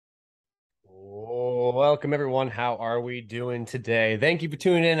Welcome, everyone. How are we doing today? Thank you for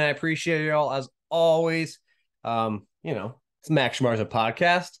tuning in. I appreciate you all as always. It's Max Schmarza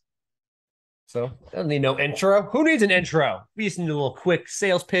podcast. So doesn't need no intro. Who needs an intro? We just need a little quick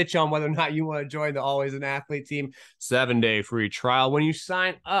sales pitch on whether or not you want to join the Always an Athlete team 7-day free trial. When you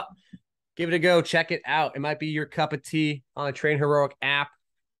sign up, give it a go. Check it out. It might be your cup of tea on the Train Heroic app.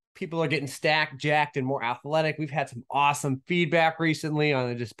 People are getting stacked, jacked, and more athletic. We've had some awesome feedback recently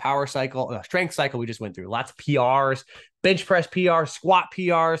on just power cycle, strength cycle we just went through. Lots of PRs, bench press PRs, squat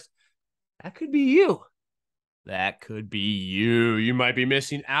PRs. That could be you. That could be you. You might be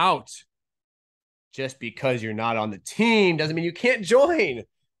missing out. Just because you're not on the team doesn't mean you can't join.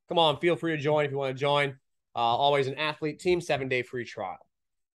 Come on, feel free to join if you want to join. Always an Athlete team, 7-day free trial.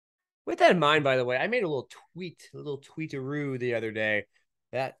 With that in mind, by the way, I made a little tweetaroo the other day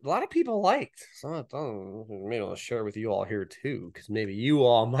that a lot of people liked. So I thought maybe I'll share with you all here too, because maybe you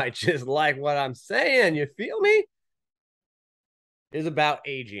all might just like what I'm saying. You feel me? It's about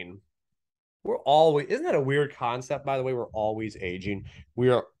aging. Isn't that a weird concept, by the way? We're always aging. We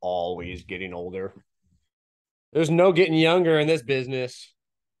are always getting older. There's no getting younger in this business.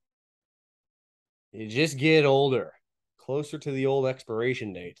 You just get older, closer to the old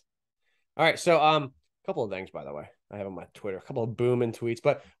expiration date. All right, so a couple of things, by the way, I have on my Twitter, a couple of booming tweets.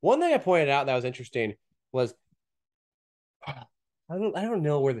 But one thing I pointed out that was interesting was I don't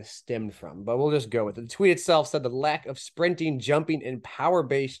know where this stemmed from, but we'll just go with it. The tweet itself said the lack of sprinting, jumping, and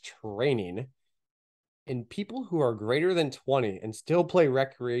power-based training in people who are greater than 20 and still play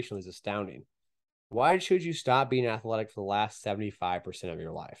recreationally is astounding. Why should you stop being athletic for the last 75% of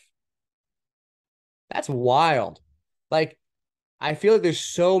your life? That's wild. Like, I feel like there's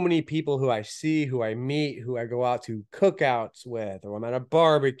so many people who I see, who I meet, who I go out to cookouts with, or I'm at a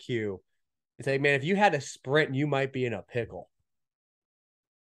barbecue. It's like, man, if you had to sprint, you might be in a pickle.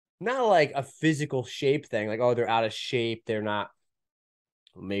 Not like a physical shape thing, like, oh, they're out of shape. They're not.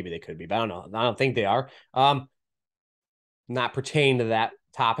 Well, maybe they could be, but I don't know. I don't think they are. Not pertaining to that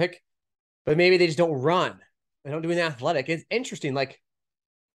topic, but maybe they just don't run. They don't do anything athletic. It's interesting. Like,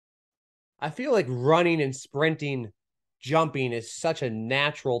 I feel like running and sprinting, jumping is such a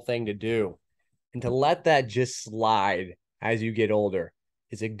natural thing to do. And to let that just slide as you get older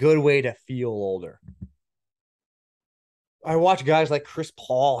is a good way to feel older. I watch guys like Chris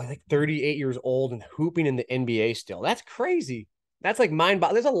Paul, like 38 years old and hooping in the NBA still. That's crazy. That's like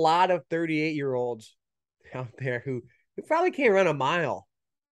mind-boggling. There's a lot of 38-year-olds out there who probably can't run a mile.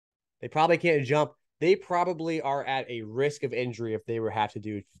 They probably can't jump. They probably are at a risk of injury if they were have to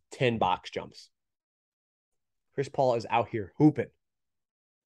do 10 box jumps. Chris Paul is out here hooping.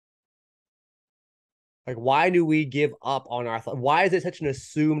 Like, why do we give up on our? Why is it such an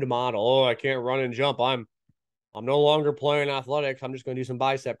assumed model? Oh, I can't run and jump. I'm no longer playing athletics. I'm just going to do some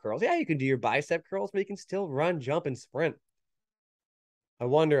bicep curls. Yeah, you can do your bicep curls, but you can still run, jump, and sprint. I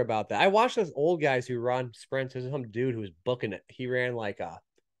wonder about that. I watched those old guys who run sprints. There's some dude who was booking it. He ran like I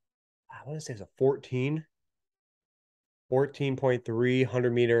want to say it's a 14.3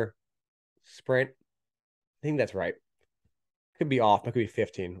 100-meter sprint. I think that's right. Could be off. It could be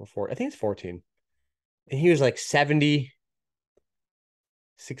 15 or 4. I think it's 14. And he was like 70,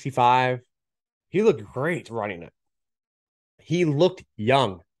 65. He looked great running it. He looked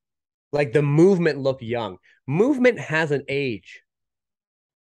young. Like the movement looked young. Movement has an age.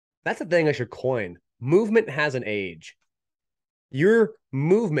 That's the thing I should coin. Movement has an age. Your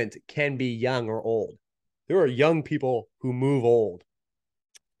movement can be young or old. There are young people who move old.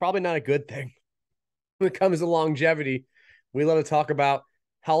 Probably not a good thing. When it comes to longevity, we love to talk about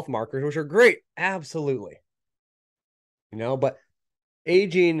health markers, which are great. Absolutely. But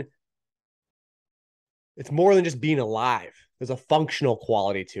aging, it's more than just being alive. There's a functional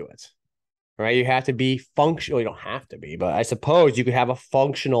quality to it, right? You have to be functional. You don't have to be, but I suppose you could have a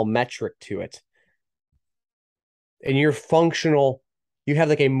functional metric to it. And you're functional, you have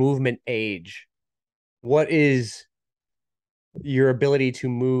like a movement age. What is your ability to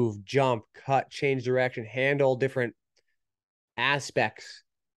move, jump, cut, change direction, handle different aspects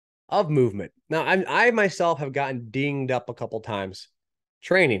of movement? Now, I myself have gotten dinged up a couple times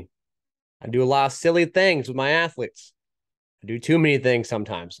training. I do a lot of silly things with my athletes. I do too many things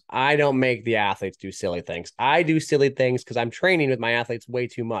sometimes. I don't make the athletes do silly things. I do silly things because I'm training with my athletes way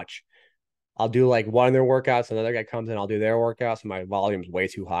too much. I'll do like one of their workouts, another guy comes in, I'll do their workouts, and my volume's way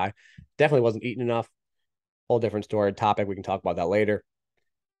too high. Definitely wasn't eating enough. Whole different story, topic. We can talk about that later.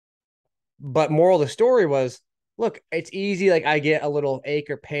 But moral of the story was, look, it's easy. Like I get a little ache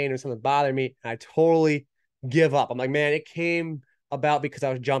or pain or something bothering me, and I totally give up. I'm like, man, it came about because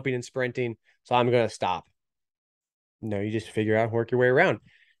I was jumping and sprinting, so I'm going to stop. No, you just figure out, work your way around.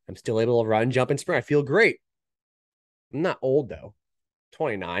 I'm still able to run, jump, and sprint. I feel great. I'm not old though.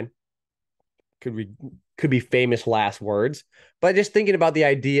 29. Could be famous last words. But just thinking about the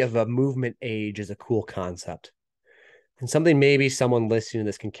idea of a movement age is a cool concept. And something maybe someone listening to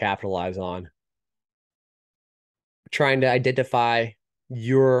this can capitalize on. Trying to identify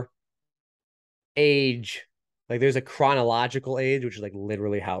your age. Like there's a chronological age, which is like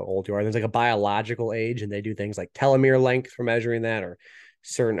literally how old you are. There's like a biological age, and they do things like telomere length for measuring that, or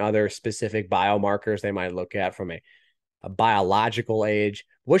certain other specific biomarkers they might look at from a biological age.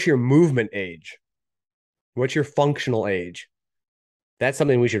 What's your movement age? What's your functional age? That's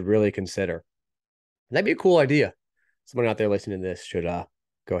something we should really consider. That'd be a cool idea. Someone out there listening to this should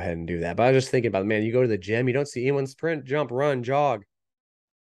go ahead and do that. But I was just thinking about, man, you go to the gym, you don't see anyone sprint, jump, run, jog.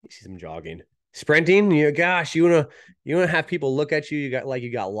 You see some jogging, sprinting. You wanna have people look at you. You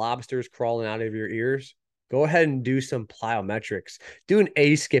got lobsters crawling out of your ears. Go ahead and do some plyometrics. Do an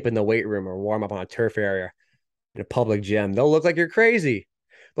A skip in the weight room or warm up on a turf area in a public gym. They'll look like you're crazy.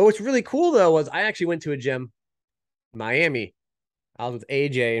 But what's really cool though was I actually went to a gym in Miami. I was with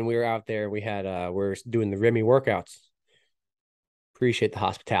AJ and we were out there. We were doing the Remy workouts. Appreciate the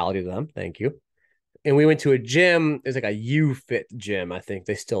hospitality of them. Thank you. And we went to a gym. It's like a U-Fit gym. I think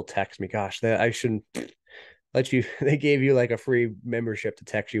they still text me. Gosh, that I shouldn't let you. They gave you like a free membership to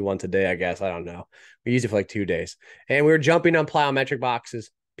text you once a day. I guess I don't know. We used it for like 2 days, and we were jumping on plyometric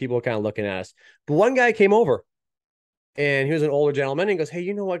boxes. People were kind of looking at us, but one guy came over, and he was an older gentleman. And he goes, "Hey,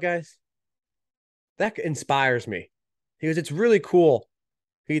 you know what, guys? That inspires me." He goes, "It's really cool."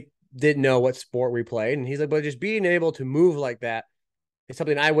 He didn't know what sport we played, and he's like, "But just being able to move like that is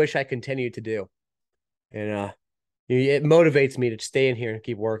something I wish I continued to do." And it motivates me to stay in here and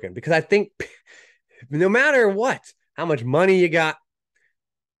keep working, because I think no matter what, how much money you got,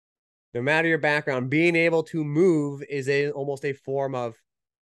 no matter your background, being able to move is almost a form of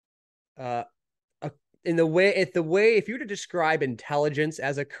uh a, in the way if you were to describe intelligence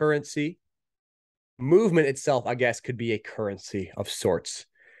as a currency, movement itself, I guess, could be a currency of sorts.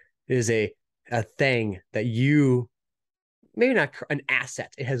 It is a thing that you maybe not an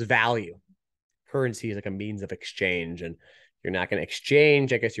asset. It has value. Currency is like a means of exchange, and you're not going to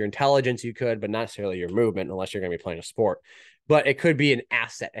exchange, I guess, your intelligence. You could, but not necessarily your movement, unless you're going to be playing a sport. But it could be an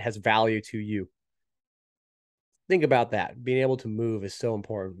asset. It has value to you. Think about that. Being able to move is so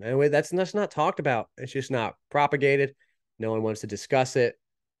important, and that's not talked about. It's just not propagated. No one wants to discuss it.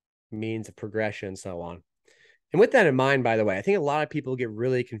 Means of progression and so on. And with that in mind, by the way, I think a lot of people get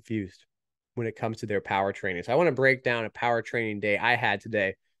really confused when it comes to their power training. So I want to break down a power training day I had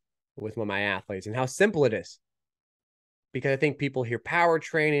today with one of my athletes and how simple it is. Because I think people hear power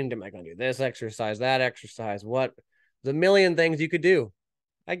training. Am I going to do this exercise, that exercise? What? There's a million things you could do.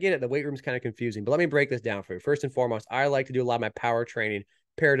 I get it. The weight room's kind of confusing, but let me break this down for you. First and foremost, I like to do a lot of my power training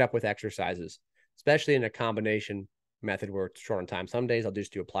paired up with exercises, especially in a combination method where it's short on time. Some days I'll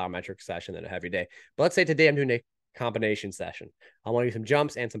just do a plyometric session and a heavy day. But let's say today I'm doing a combination session. I want to do some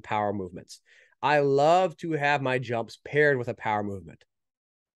jumps and some power movements. I love to have my jumps paired with a power movement,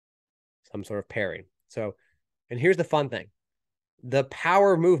 some sort of pairing. So, and here's the fun thing. The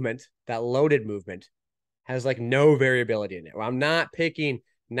power movement, that loaded movement, has like no variability in it. I'm not picking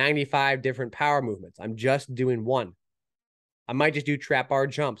 95 different power movements. I'm just doing one. I might just do trap bar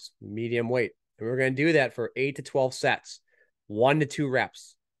jumps, medium weight. And we're going to do that for 8 to 12 sets, 1 to 2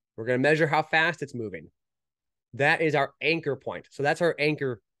 reps. We're going to measure how fast it's moving. That is our anchor point. So that's our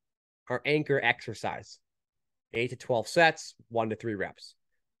anchor exercise. 8 to 12 sets, 1 to 3 reps.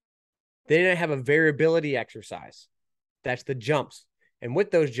 Then I have a variability exercise. That's the jumps. And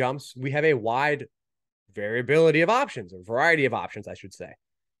with those jumps, we have a wide variability of options, or variety of options, I should say.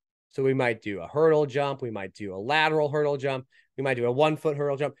 So we might do a hurdle jump. We might do a lateral hurdle jump. We might do a 1-foot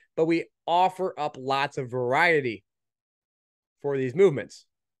hurdle jump. But we offer up lots of variety for these movements.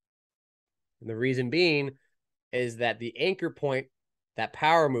 And the reason being is that the anchor point, that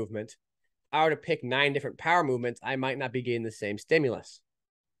power movement, if I were to pick 9 different power movements, I might not be getting the same stimulus.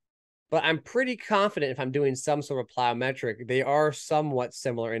 But I'm pretty confident if I'm doing some sort of plyometric, they are somewhat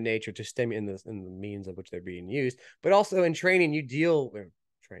similar in nature to stimulate in the means of which they're being used. But also in training,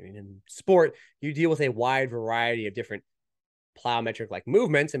 in sport, you deal with a wide variety of different plyometric like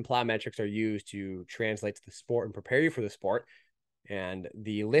movements, and plyometrics are used to translate to the sport and prepare you for the sport. And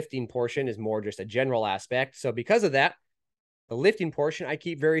the lifting portion is more just a general aspect. So because of that, the lifting portion I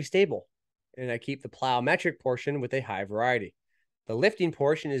keep very stable, and I keep the plyometric portion with a high variety. The lifting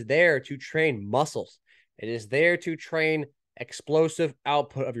portion is there to train muscles. It is there to train explosive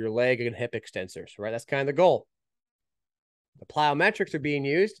output of your leg and hip extensors, right? That's kind of the goal. The plyometrics are being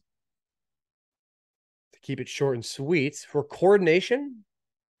used, to keep it short and sweet, for coordination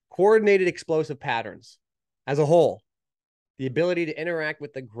coordinated explosive patterns as a whole. The ability to interact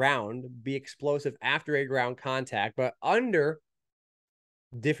with the ground, be explosive after a ground contact, but under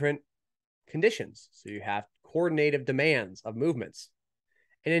different conditions. So you have coordinative demands of movements.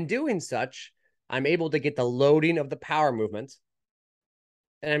 And in doing such, I'm able to get the loading of the power movements,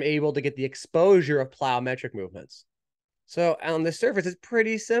 and I'm able to get the exposure of plyometric movements. So on the surface, it's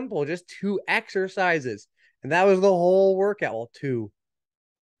pretty simple, just 2 exercises. And that was the whole workout. Well, 2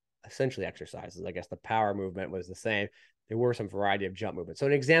 essentially exercises. I guess the power movement was the same. There were some variety of jump movements. So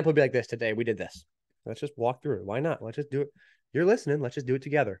an example would be like this. Today, we did this. Let's just walk through it. Why not? Let's just do it. You're listening. Let's just do it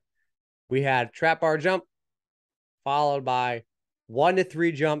together. We had trap bar jump followed by 1 to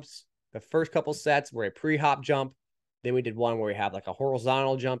 3 jumps. The first couple sets were a pre-hop jump. Then we did one where we have like a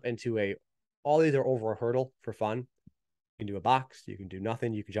horizontal jump into all these are over a hurdle for fun. You can do a box. You can do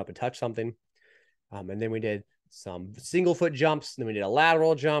nothing. You can jump and touch something. And then we did some single foot jumps. Then we did a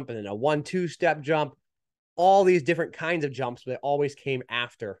lateral jump and then a 1-2 step jump. All these different kinds of jumps, but it always came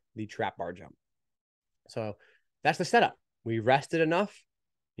after the trap bar jump. So that's the setup. We rested enough.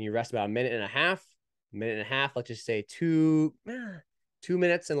 And you rest about a minute and a half. Let's just say 2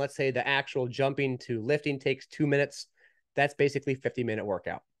 minutes. And let's say the actual jumping to lifting takes 2 minutes. That's basically 50-minute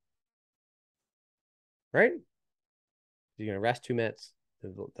workout. Right? You're going to rest 2 minutes.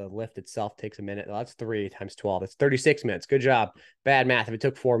 The lift itself takes a minute. Well, that's 3 times 12. That's 36 minutes. Good job. Bad math. If it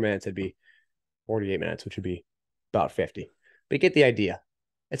took 4 minutes, it'd be 48 minutes, which would be about 50. But you get the idea.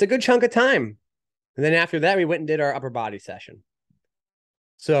 It's a good chunk of time. And then after that, we went and did our upper body session.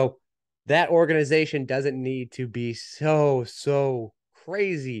 So that organization doesn't need to be so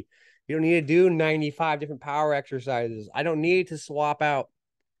crazy. You don't need to do 95 different power exercises. I don't need to swap out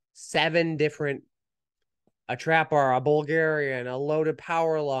 7 different, a trap bar, a Bulgarian, a loaded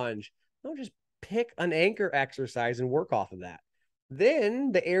power lunge. No, just pick an anchor exercise and work off of that.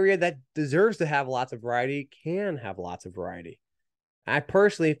 Then the area that deserves to have lots of variety can have lots of variety. I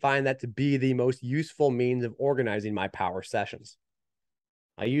personally find that to be the most useful means of organizing my power sessions.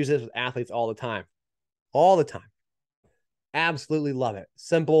 I use this with athletes all the time. All the time. Absolutely love it.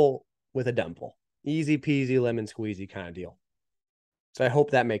 Simple with a dumbbell. Easy peasy, lemon squeezy kind of deal. So I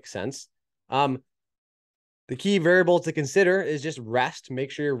hope that makes sense. The key variable to consider is just rest.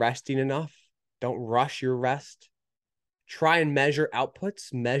 Make sure you're resting enough. Don't rush your rest. Try and measure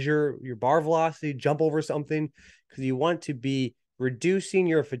outputs. Measure your bar velocity. Jump over something because you want to be reducing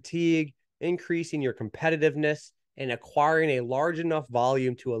your fatigue, increasing your competitiveness, and acquiring a large enough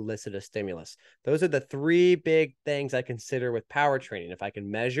volume to elicit a stimulus. Those are the 3 big things I consider with power training. If I can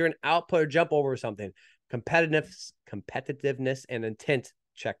measure an output or jump over something, competitiveness and intent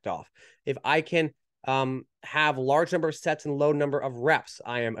checked off. If I can have large number of sets and low number of reps,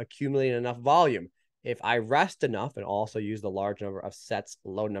 I am accumulating enough volume. If I rest enough and also use the large number of sets,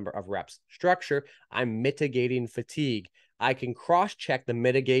 low number of reps structure, I'm mitigating fatigue. I can cross-check the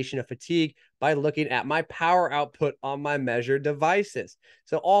mitigation of fatigue by looking at my power output on my measured devices.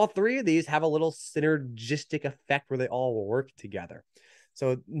 So all 3 of these have a little synergistic effect where they all work together.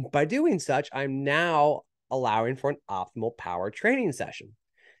 So by doing such, I'm now allowing for an optimal power training session.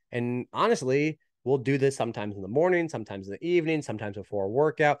 And honestly, we'll do this sometimes in the morning, sometimes in the evening, sometimes before a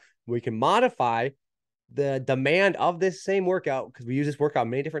workout. We can modify the demand of this same workout because we use this workout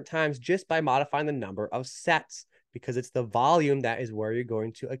many different times just by modifying the number of sets, because it's the volume that is where you're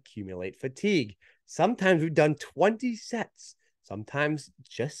going to accumulate fatigue. Sometimes we've done 20 sets, sometimes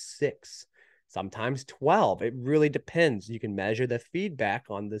just 6, sometimes 12. It really depends. You can measure the feedback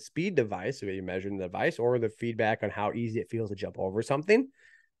on the speed device, so you're measuring the device, or the feedback on how easy it feels to jump over something.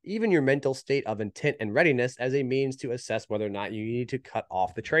 Even your mental state of intent and readiness as a means to assess whether or not you need to cut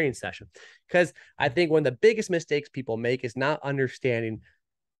off the training session. Because I think one of the biggest mistakes people make is not understanding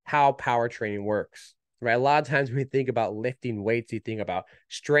how power training works, right? A lot of times when we think about lifting weights, you think about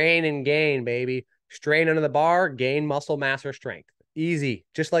strain and gain, baby. Strain under the bar, gain muscle mass or strength. Easy,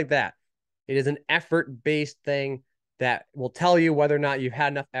 just like that. It is an effort-based thing that will tell you whether or not you've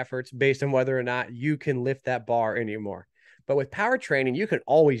had enough efforts based on whether or not you can lift that bar anymore. But with power training, you can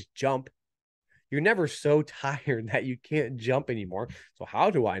always jump. You're never so tired that you can't jump anymore. So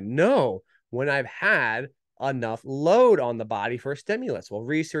how do I know when I've had enough load on the body for a stimulus? Well,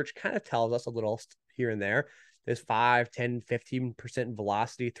 research kind of tells us a little here and there. There's 5, 10, 15%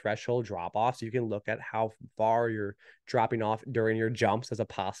 velocity threshold drop off. So you can look at how far you're dropping off during your jumps as a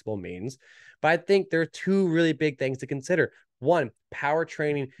possible means. But I think there are 2 really big things to consider. One, power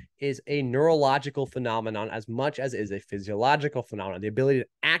training is a neurological phenomenon as much as it is a physiological phenomenon. The ability to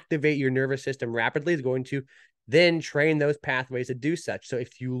activate your nervous system rapidly is going to then train those pathways to do such. So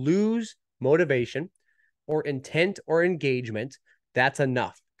if you lose motivation or intent or engagement, that's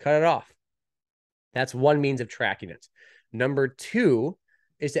enough. cut it off. That's one means of tracking it. Number two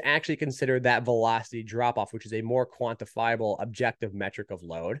is to actually consider that velocity drop off, which is a more quantifiable objective metric of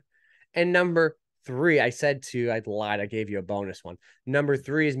load. And number three, I lied, I gave you a bonus one. Number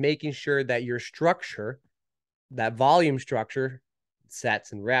three is making sure that your structure, that volume structure,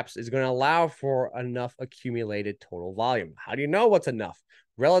 sets and reps, is going to allow for enough accumulated total volume. How do you know what's enough?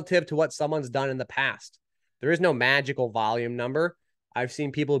 Relative to what someone's done in the past. There is no magical volume number. I've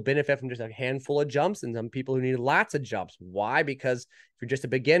seen people benefit from just a handful of jumps and some people who need lots of jumps. Why? Because if you're just a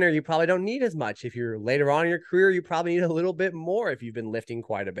beginner, you probably don't need as much. If you're later on in your career, you probably need a little bit more if you've been lifting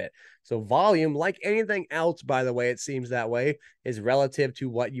quite a bit. So volume, like anything else, by the way, it seems that way, is relative to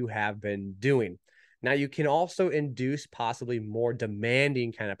what you have been doing. Now, you can also induce possibly more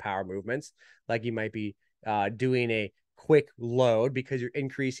demanding kind of power movements, like you might be doing a quick load because you're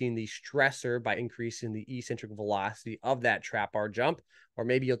increasing the stressor by increasing the eccentric velocity of that trap bar jump. Or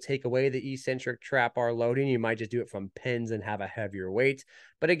maybe you'll take away the eccentric trap bar loading. You might just do it from pins and have a heavier weight.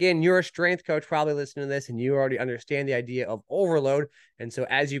 But again, you're a strength coach probably listening to this and you already understand the idea of overload. And so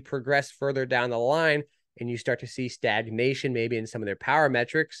as you progress further down the line and you start to see stagnation maybe in some of their power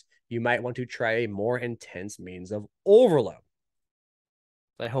metrics, you might want to try a more intense means of overload.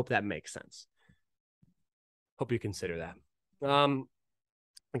 I hope that makes sense. Hope you consider that.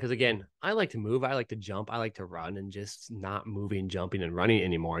 Because again, I like to move, I like to jump, I like to run, and just not moving, jumping, and running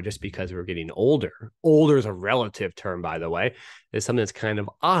anymore just because we're getting older. Older is a relative term, by the way. It's something that's kind of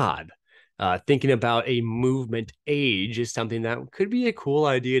odd. Thinking about a movement age is something that could be a cool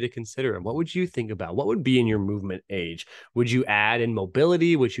idea to consider. And what would you think about? What would be in your movement age? Would you add in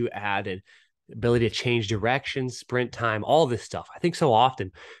mobility? Would you add in ability to change direction, sprint time, all this stuff? I think so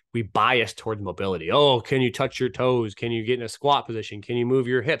often we bias towards mobility. Oh, can you touch your toes? Can you get in a squat position? Can you move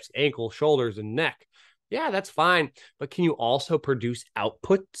your hips, ankles, shoulders, and neck? Yeah, that's fine. But can you also produce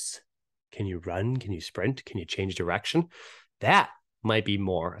outputs? Can you run? Can you sprint? Can you change direction? That might be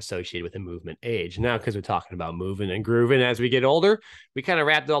more associated with a movement age. Now, because we're talking about moving and grooving as we get older, we kind of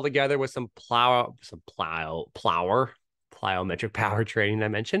wrapped it all together with some plyometric power training I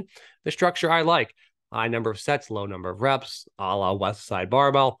mentioned. The structure I like: high number of sets, low number of reps, a la West Side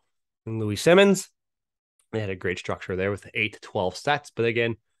Barbell and Louis Simmons. They had a great structure there with 8 to 12 sets. But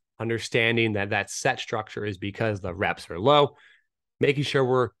again, understanding that that set structure is because the reps are low, making sure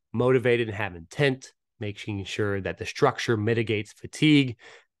we're motivated and have intent, making sure that the structure mitigates fatigue,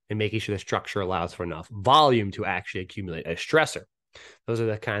 and making sure the structure allows for enough volume to actually accumulate a stressor. Those are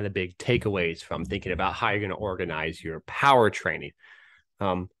the kind of the big takeaways from thinking about how you're going to organize your power training.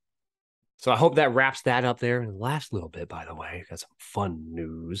 So I hope that wraps that up there. And last little bit, by the way, got some fun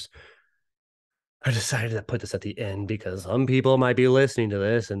news. I decided to put this at the end because some people might be listening to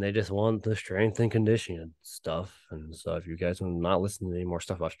this and they just want the strength and conditioning stuff. And so if you guys are not listening to any more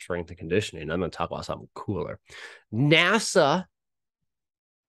stuff about strength and conditioning, I'm going to talk about something cooler. NASA,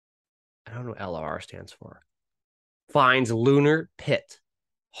 I don't know what LR stands for, finds lunar pit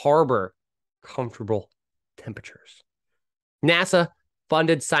harbor comfortable temperatures. NASA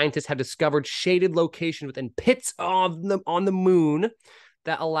funded scientists have discovered shaded locations within pits on the moon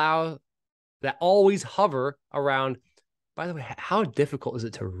that always hover around. By the way, how difficult is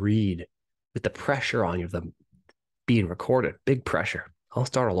it to read with the pressure on you of them being recorded? Big pressure. I'll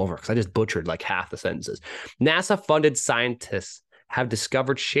start all over because I just butchered like half the sentences. NASA-funded scientists have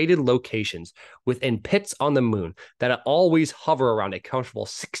discovered shaded locations within pits on the moon that always hover around a comfortable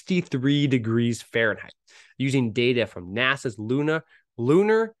 63 degrees Fahrenheit using data from NASA's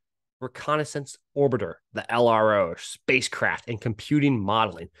Lunar Reconnaissance Orbiter, the LRO, spacecraft, and computing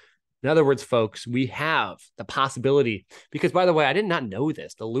modeling. In other words, folks, we have the possibility, because by the way, I did not know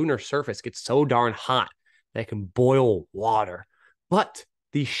this, the lunar surface gets so darn hot that it can boil water. But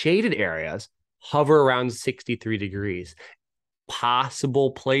these shaded areas hover around 63 degrees.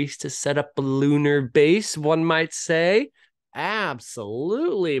 Possible place to set up a lunar base, one might say.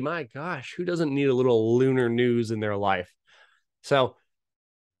 Absolutely. My gosh, who doesn't need a little lunar news in their life? So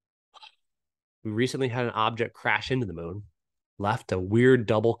we recently had an object crash into the moon, left a weird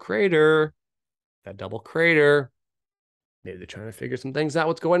double crater. That double crater, maybe they're trying to figure some things out,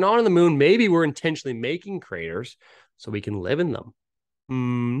 what's going on in the moon. Maybe we're intentionally making craters so we can live in them.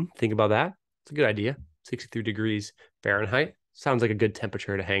 Think about that. It's a good idea. 63 degrees Fahrenheit. Sounds like a good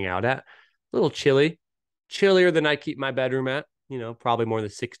temperature to hang out at. A little chilly. Chillier than I keep my bedroom at. Probably more in the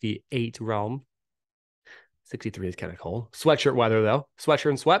 68 realm. 63 is kind of cold. Sweatshirt weather, though. Sweatshirt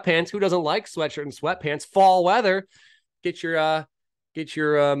and sweatpants. Who doesn't like sweatshirt and sweatpants? Fall weather. Get your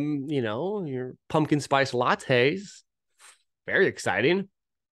your pumpkin spice lattes. Very exciting.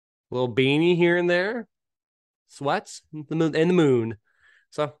 Little beanie here and there. Sweats and the moon.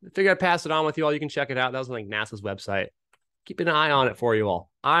 So I figured I'd pass it on with you all. You can check it out. That was like NASA's website. Keeping an eye on it for you all.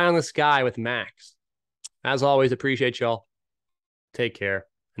 Eye on the sky with Max. As always, appreciate y'all. Take care,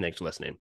 and thanks for listening.